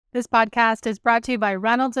This podcast is brought to you by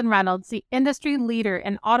Reynolds & Reynolds, the industry leader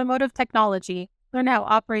in automotive technology. Learn how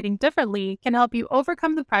operating differently can help you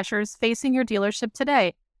overcome the pressures facing your dealership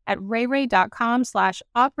today at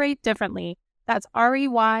rayrey.com/operate differently. That's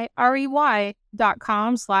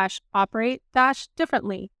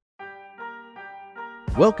REYREY.com/operate-differently.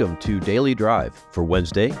 Welcome to Daily Drive for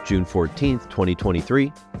Wednesday, June 14th,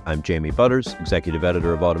 2023. I'm Jamie Butters, Executive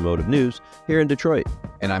Editor of Automotive News here in Detroit.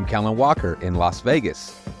 And I'm Kellen Walker in Las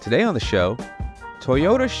Vegas. Today on the show,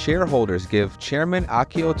 Toyota shareholders give Chairman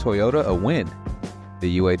Akio Toyoda a win.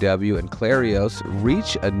 The UAW and Clarios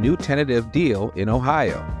reach a new tentative deal in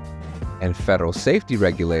Ohio. And federal safety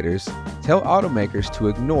regulators tell automakers to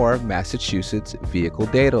ignore Massachusetts vehicle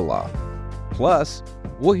data law. Plus,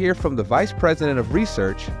 we'll hear from the Vice President of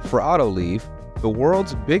Research for Autoliv, the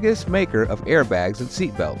world's biggest maker of airbags and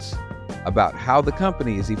seatbelts, about how the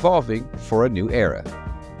company is evolving for a new era.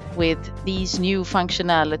 With these new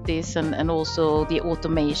functionalities and also the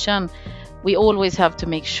automation, we always have to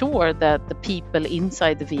make sure that the people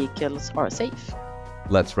inside the vehicles are safe.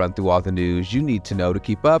 Let's run through all the news you need to know to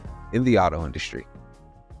keep up in the auto industry.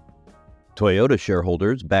 Toyota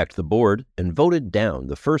shareholders backed the board and voted down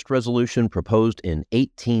the first resolution proposed in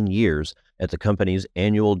 18 years at the company's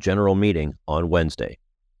annual general meeting on Wednesday.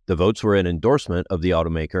 The votes were an endorsement of the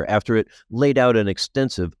automaker after it laid out an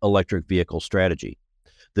extensive electric vehicle strategy.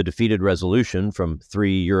 The defeated resolution from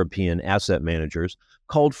 3 European asset managers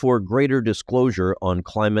called for greater disclosure on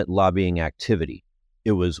climate lobbying activity.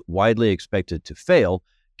 It was widely expected to fail,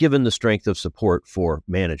 given the strength of support for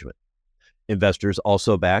management. Investors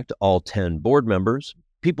also backed all 10 board members.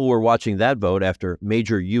 People were watching that vote after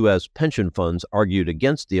major U.S. pension funds argued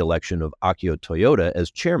against the election of Akio Toyoda as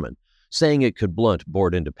chairman, saying it could blunt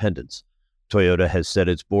board independence. Toyota has said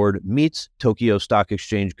its board meets Tokyo Stock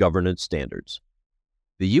Exchange governance standards.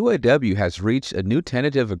 The UAW has reached a new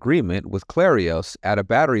tentative agreement with Clarios at a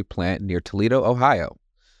battery plant near Toledo, Ohio.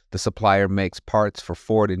 The supplier makes parts for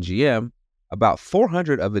Ford and GM. About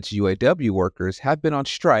 400 of its UAW workers have been on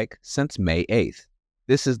strike since May 8th.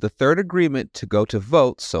 This is the third agreement to go to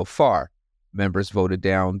vote so far. Members voted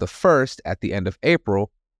down the first at the end of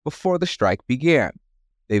April before the strike began.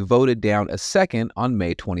 They voted down a second on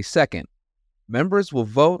May 22nd. Members will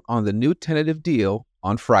vote on the new tentative deal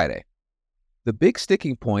on Friday. The big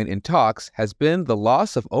sticking point in talks has been the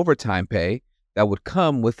loss of overtime pay that would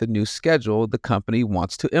come with the new schedule the company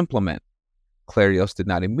wants to implement. Clarios did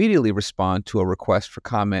not immediately respond to a request for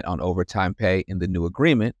comment on overtime pay in the new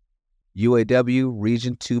agreement. UAW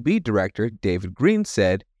Region 2B Director David Green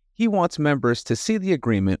said he wants members to see the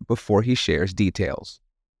agreement before he shares details.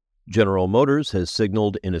 General Motors has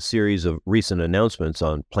signaled in a series of recent announcements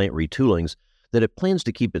on plant retoolings that it plans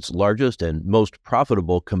to keep its largest and most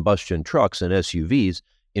profitable combustion trucks and SUVs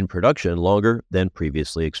in production longer than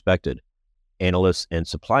previously expected. Analysts and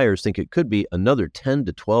suppliers think it could be another 10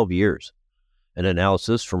 to 12 years. An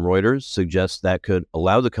analysis from Reuters suggests that could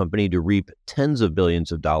allow the company to reap tens of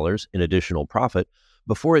billions of dollars in additional profit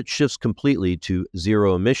before it shifts completely to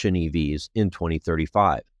zero-emission EVs in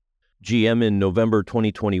 2035. GM in November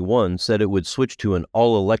 2021 said it would switch to an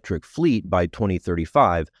all-electric fleet by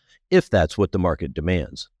 2035 if that's what the market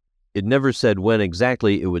demands. It never said when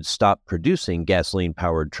exactly it would stop producing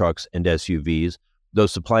gasoline-powered trucks and SUVs, though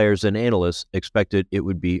suppliers and analysts expected it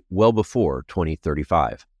would be well before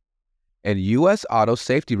 2035. And U.S. auto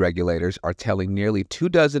safety regulators are telling nearly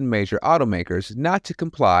 24 major automakers not to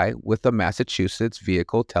comply with the Massachusetts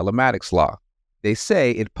vehicle telematics law. They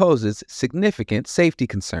say it poses significant safety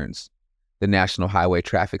concerns. The National Highway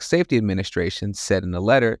Traffic Safety Administration said in a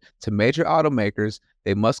letter to major automakers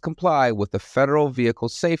they must comply with the federal vehicle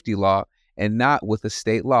safety law and not with a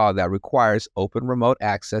state law that requires open remote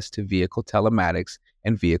access to vehicle telematics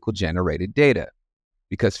and vehicle-generated data.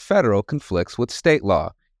 Because federal conflicts with state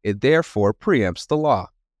law, it therefore preempts the law.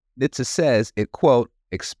 NHTSA says it, quote,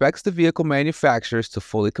 expects the vehicle manufacturers to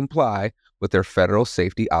fully comply with their federal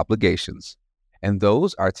safety obligations. And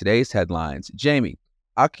those are today's headlines. Jamie,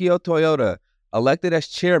 Akio Toyoda, elected as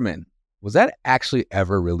chairman. Was that actually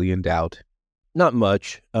ever really in doubt? Not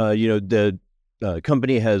much. The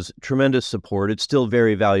company has tremendous support. It's still a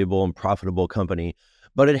very valuable and profitable company,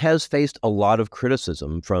 but it has faced a lot of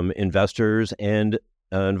criticism from investors and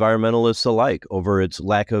environmentalists alike over its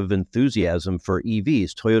lack of enthusiasm for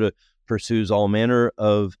EVs. Toyota pursues all manner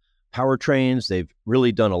of powertrains. They've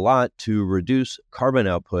really done a lot to reduce carbon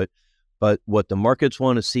output, but what the markets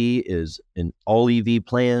want to see is an all EV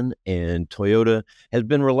plan, and Toyota has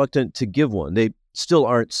been reluctant to give one. They still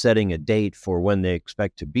aren't setting a date for when they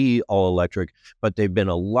expect to be all electric, but they've been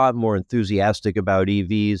a lot more enthusiastic about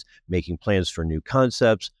EVs, making plans for new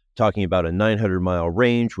concepts, talking about a 900-mile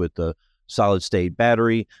range with the solid-state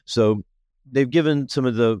battery. So they've given some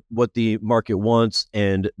of what the market wants,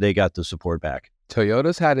 and they got the support back.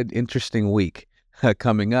 Toyota's had an interesting week.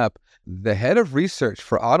 Coming up, the head of research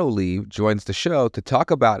for Autoliv joins the show to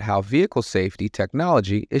talk about how vehicle safety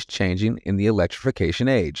technology is changing in the electrification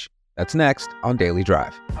age. That's next on Daily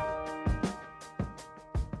Drive.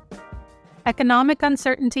 Economic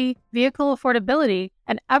uncertainty, vehicle affordability,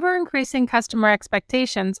 and ever-increasing customer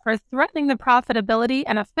expectations are threatening the profitability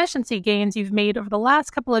and efficiency gains you've made over the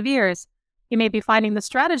last couple of years. You may be finding the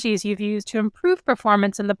strategies you've used to improve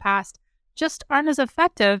performance in the past just aren't as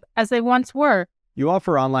effective as they once were. You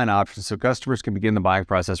offer online options so customers can begin the buying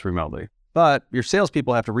process remotely, but your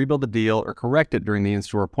salespeople have to rebuild the deal or correct it during the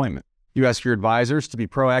in-store appointment. You ask your advisors to be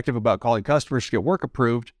proactive about calling customers to get work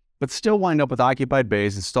approved, but still wind up with occupied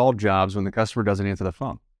bays and stalled jobs when the customer doesn't answer the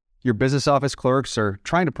phone. Your business office clerks are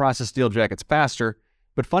trying to process deal jackets faster,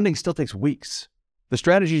 but funding still takes weeks. The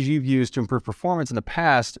strategies you've used to improve performance in the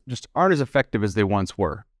past just aren't as effective as they once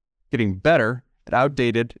were. Getting better at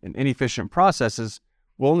outdated and inefficient processes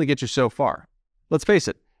will only get you so far. Let's face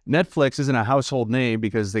it, Netflix isn't a household name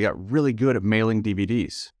because they got really good at mailing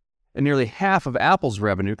DVDs. And nearly half of Apple's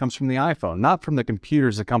revenue comes from the iPhone, not from the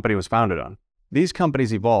computers the company was founded on. These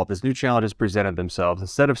companies evolved as new challenges presented themselves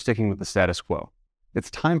instead of sticking with the status quo. It's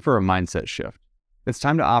time for a mindset shift. It's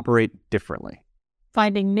time to operate differently.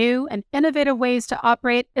 Finding new and innovative ways to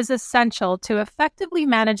operate is essential to effectively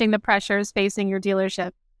managing the pressures facing your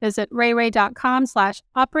dealership. Visit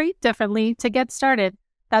rayray.com/operate differently to get started.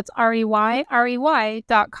 That's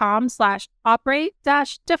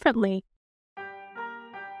reyry.com/operate-differently.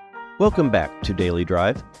 Welcome back to Daily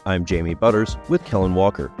Drive. I'm Jamie Butters with Kellen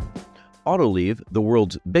Walker. Autoliv, the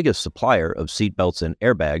world's biggest supplier of seatbelts and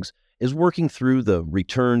airbags, is working through the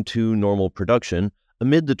return to normal production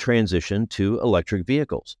amid the transition to electric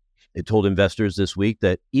vehicles. It told investors this week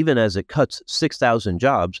that even as it cuts 6,000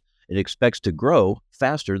 jobs, it expects to grow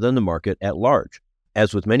faster than the market at large.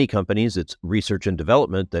 As with many companies, it's research and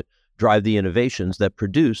development that drive the innovations that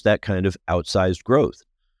produce that kind of outsized growth.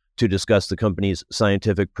 To discuss the company's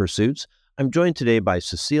scientific pursuits, I'm joined today by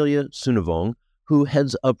Cecilia Sunnevång, who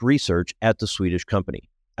heads up research at the Swedish company.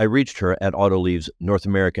 I reached her at Autoliv's North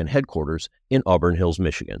American headquarters in Auburn Hills,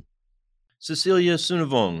 Michigan. Cecilia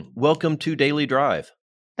Sunnevång, welcome to Daily Drive.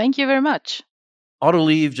 Thank you very much.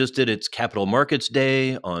 Autoliv just did its Capital Markets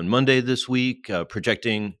Day on Monday this week,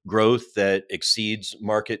 projecting growth that exceeds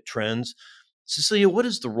market trends. Cecilia, what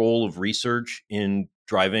is the role of research in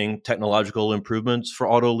driving technological improvements for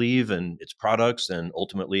Autoliv and its products and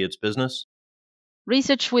ultimately its business?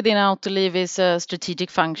 Research within Autoliv is a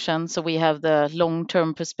strategic function, so we have the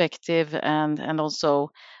long-term perspective and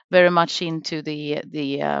also very much into the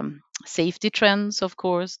safety trends, of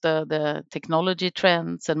course, the technology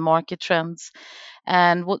trends and market trends.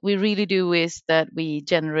 And what we really do is that we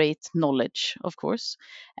generate knowledge, of course,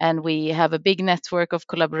 and we have a big network of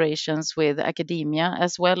collaborations with academia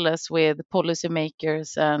as well as with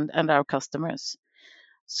policymakers and our customers.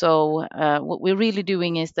 So what we're really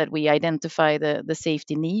doing is that we identify the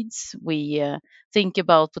safety needs, we think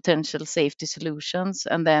about potential safety solutions,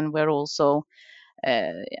 and then we're also,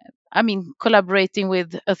 collaborating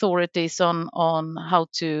with authorities on how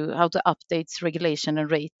to update regulation and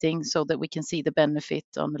rating so that we can see the benefit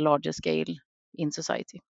on a larger scale in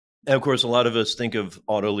society. And of course, a lot of us think of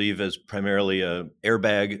Autoliv as primarily a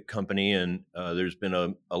airbag company, and there's been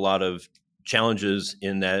a lot of challenges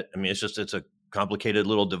in that. I mean, it's a complicated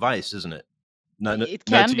little device, isn't it? It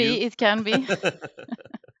can be.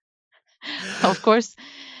 Of course.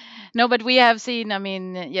 No, but we have seen,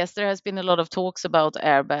 yes, there has been a lot of talks about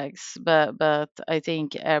airbags, but I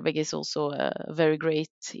think airbag is also a very great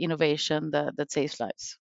innovation that saves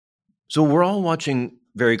lives. So we're all watching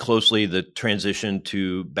very closely the transition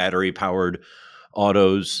to battery-powered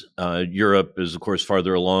autos. Europe is, of course,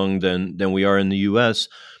 farther along than we are in the U.S.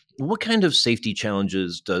 What kind of safety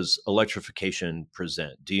challenges does electrification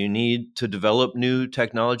present? Do you need to develop new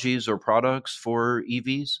technologies or products for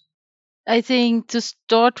EVs? I think to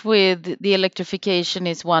start with, the electrification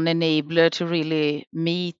is one enabler to really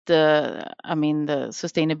meet the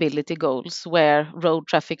sustainability goals, where road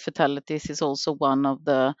traffic fatalities is also one of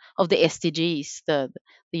the SDGs, the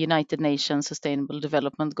United Nations Sustainable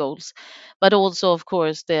Development Goals, but also, of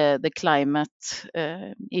course, the climate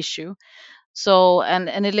issue. So,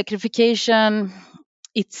 and electrification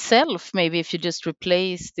itself, maybe if you just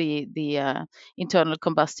replace the internal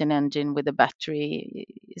combustion engine with a battery,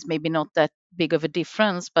 is maybe not big of a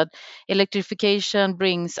difference. But electrification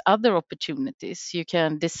brings other opportunities. You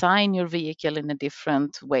can design your vehicle in a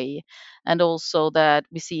different way, and also that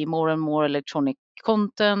we see more and more electronic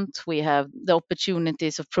content. We have the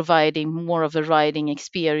opportunities of providing more of a riding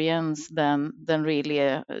experience than really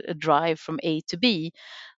a drive from A to B.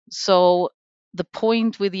 So the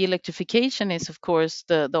point with the electrification is, of course,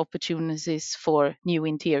 the opportunities for new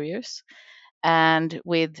interiors. And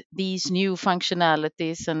with these new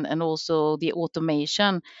functionalities and also the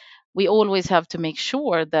automation, we always have to make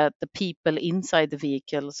sure that the people inside the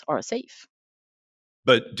vehicles are safe.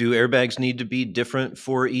 But do airbags need to be different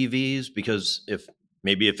for EVs? Because if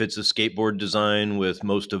it's a skateboard design with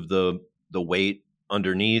most of the weight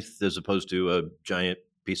underneath as opposed to a giant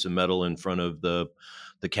piece of metal in front of the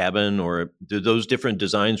cabin, or do those different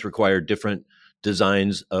designs require different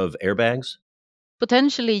designs of airbags?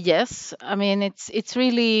 Potentially, yes. I mean, it's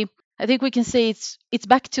really, I think we can say it's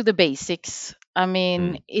back to the basics. I mean,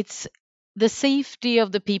 Hmm. it's the safety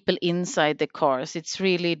of the people inside the cars. It's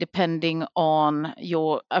really depending on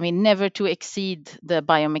your, I mean, never to exceed the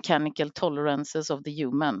biomechanical tolerances of the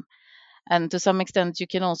human. And to some extent, you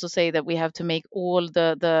can also say that we have to make all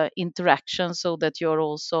the interactions so that you're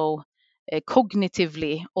also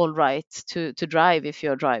cognitively all right to drive if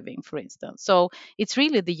you're driving, for instance. So it's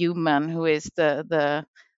really the human who is the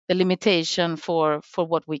limitation for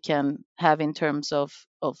what we can have in terms of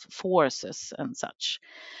forces and such.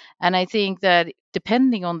 And I think that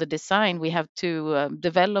depending on the design, we have to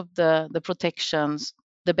develop the protections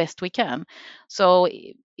the best we can. So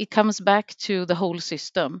it comes back to the whole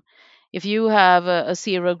system. If you have a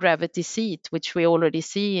zero gravity seat, which we already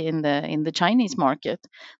see in the Chinese market,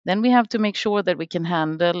 then we have to make sure that we can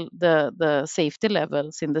handle the safety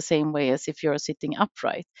levels in the same way as if you're sitting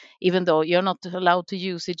upright, even though you're not allowed to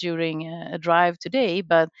use it during a drive today.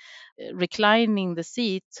 But reclining the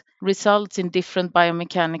seat results in different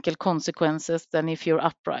biomechanical consequences than if you're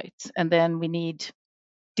upright. And then we need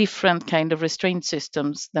different kind of restraint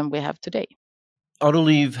systems than we have today.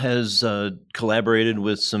 Autoliv has collaborated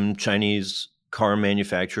with some Chinese car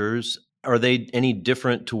manufacturers. Are they any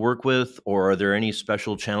different to work with, or are there any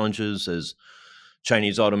special challenges as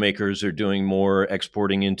Chinese automakers are doing more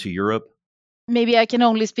exporting into Europe? Maybe I can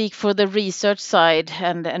only speak for the research side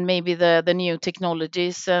and maybe the new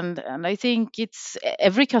technologies, and I think it's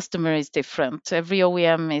every customer is different, every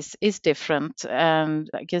OEM is different, and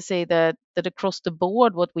I can say that across the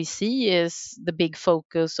board what we see is the big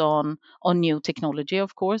focus on new technology,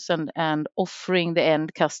 of course, and offering the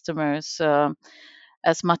end customers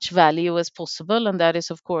as much value as possible, and that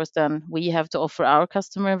is of course then we have to offer our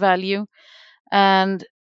customer value, and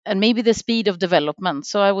maybe the speed of development.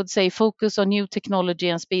 So I would say focus on new technology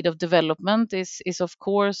and speed of development is of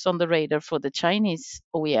course on the radar for the Chinese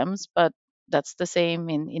OEMs, but that's the same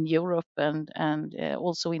in Europe and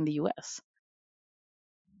also in the US.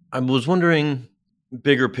 I was wondering,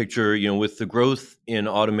 bigger picture, with the growth in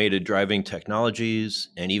automated driving technologies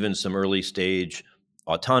and even some early stage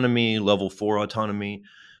autonomy, level 4 autonomy,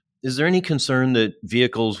 is there any concern that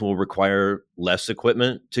vehicles will require less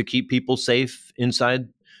equipment to keep people safe inside?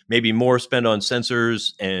 Maybe more spend on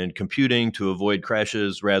sensors and computing to avoid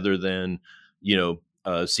crashes rather than,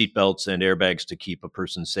 seatbelts and airbags to keep a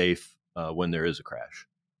person safe when there is a crash.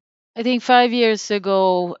 I think 5 years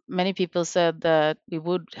ago, many people said that we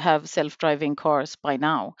would have self driving cars by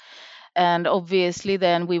now. And obviously,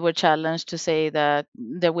 then we were challenged to say that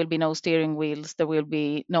there will be no steering wheels, there will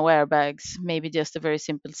be no airbags, maybe just a very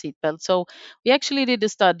simple seatbelt. So, we actually did a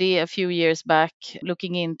study a few years back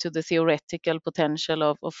looking into the theoretical potential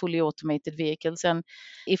of fully automated vehicles. And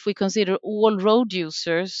if we consider all road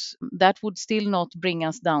users, that would still not bring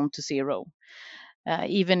us down to zero.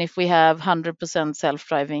 Even if we have 100% self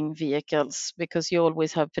driving vehicles, because you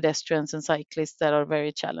always have pedestrians and cyclists that are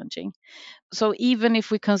very challenging. So even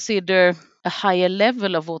if we consider a higher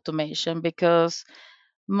level of automation, because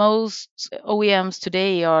most OEMs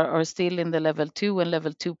today are still in the level 2 and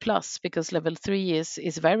level 2 plus, because level 3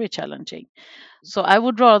 is very challenging. So I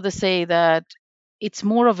would rather say that it's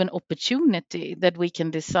more of an opportunity that we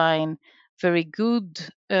can design very good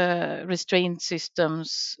restraint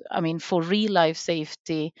systems, I mean, for real life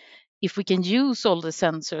safety, if we can use all the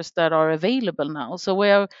sensors that are available now. So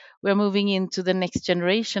we're moving into the next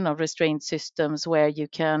generation of restraint systems where you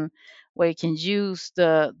can use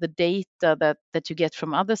the data that you get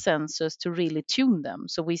from other sensors to really tune them.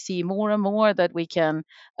 So we see more and more that we can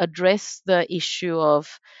address the issue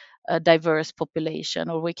of a diverse population,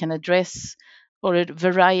 or we can address or a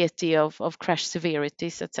variety of crash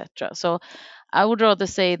severities, etc. So I would rather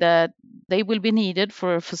say that they will be needed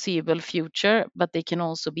for a foreseeable future, but they can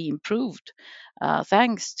also be improved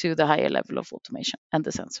thanks to the higher level of automation and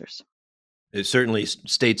the sensors. It's certainly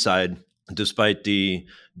stateside, despite the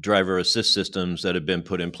driver assist systems that have been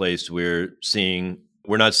put in place, we're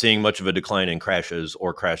not seeing much of a decline in crashes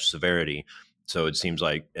or crash severity. So it seems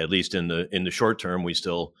like, at least in the short term, we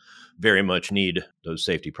still very much need those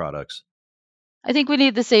safety products. I think we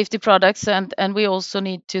need the safety products, and we also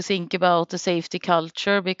need to think about the safety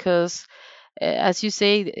culture because, as you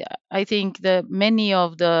say, I think that many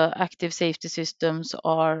of the active safety systems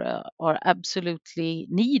are absolutely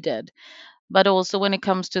needed. But also when it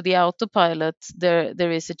comes to the autopilot,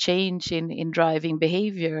 there is a change in driving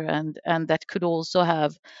behavior, and that could also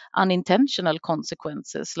have unintentional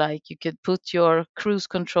consequences. Like you could put your cruise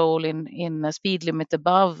control in a speed limit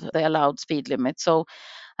above the allowed speed limit. So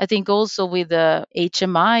I think also with the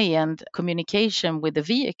HMI and communication with the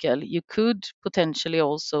vehicle, you could potentially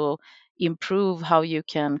also improve how you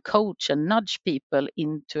can coach and nudge people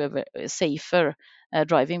into a safer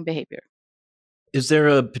driving behavior. Is there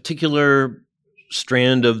a particular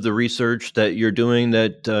strand of the research that you're doing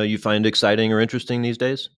that you find exciting or interesting these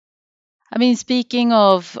days? I mean, speaking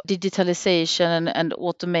of digitalization and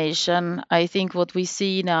automation, I think what we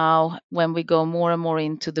see now when we go more and more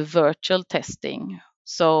into the virtual testing.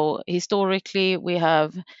 So, historically, we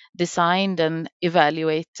have designed and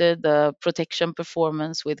evaluated the protection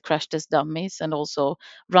performance with crash test dummies and also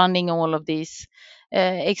running all of these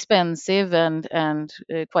expensive and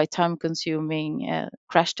quite time consuming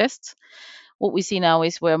crash tests. What we see now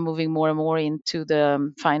is we're moving more and more into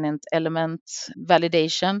the finite element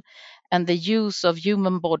validation and the use of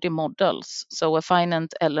human body models, so a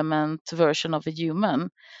finite element version of a human,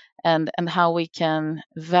 and how we can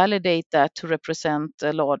validate that to represent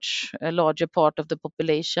a larger part of the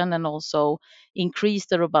population and also increase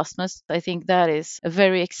the robustness. I think that is a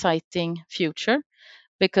very exciting future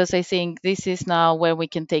because I think this is now where we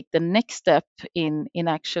can take the next step in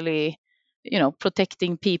actually,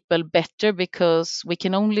 protecting people better because we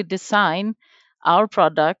can only design our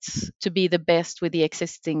products to be the best with the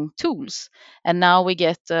existing tools. And now we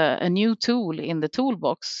get a new tool in the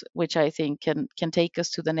toolbox, which I think can take us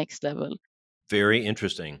to the next level. Very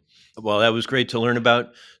interesting. Well, that was great to learn about.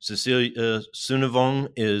 Cecilia Sunnevång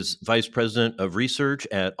is Vice President of Research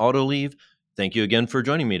at Autoliv. Thank you again for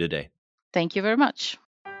joining me today. Thank you very much.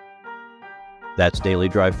 That's Daily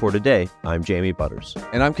Drive for today. I'm Jamie Butters.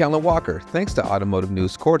 And I'm Kellen Walker. Thanks to Automotive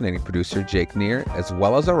News coordinating producer Jake Neer, as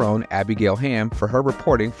well as our own Abigail Ham for her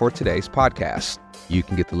reporting for today's podcast. You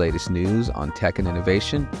can get the latest news on tech and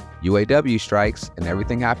innovation, UAW strikes, and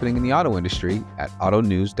everything happening in the auto industry at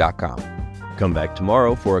autonews.com. Come back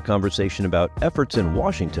tomorrow for a conversation about efforts in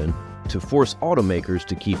Washington to force automakers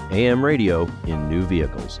to keep AM radio in new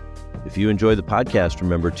vehicles. If you enjoy the podcast,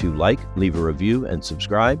 remember to like, leave a review, and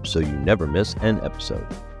subscribe so you never miss an episode.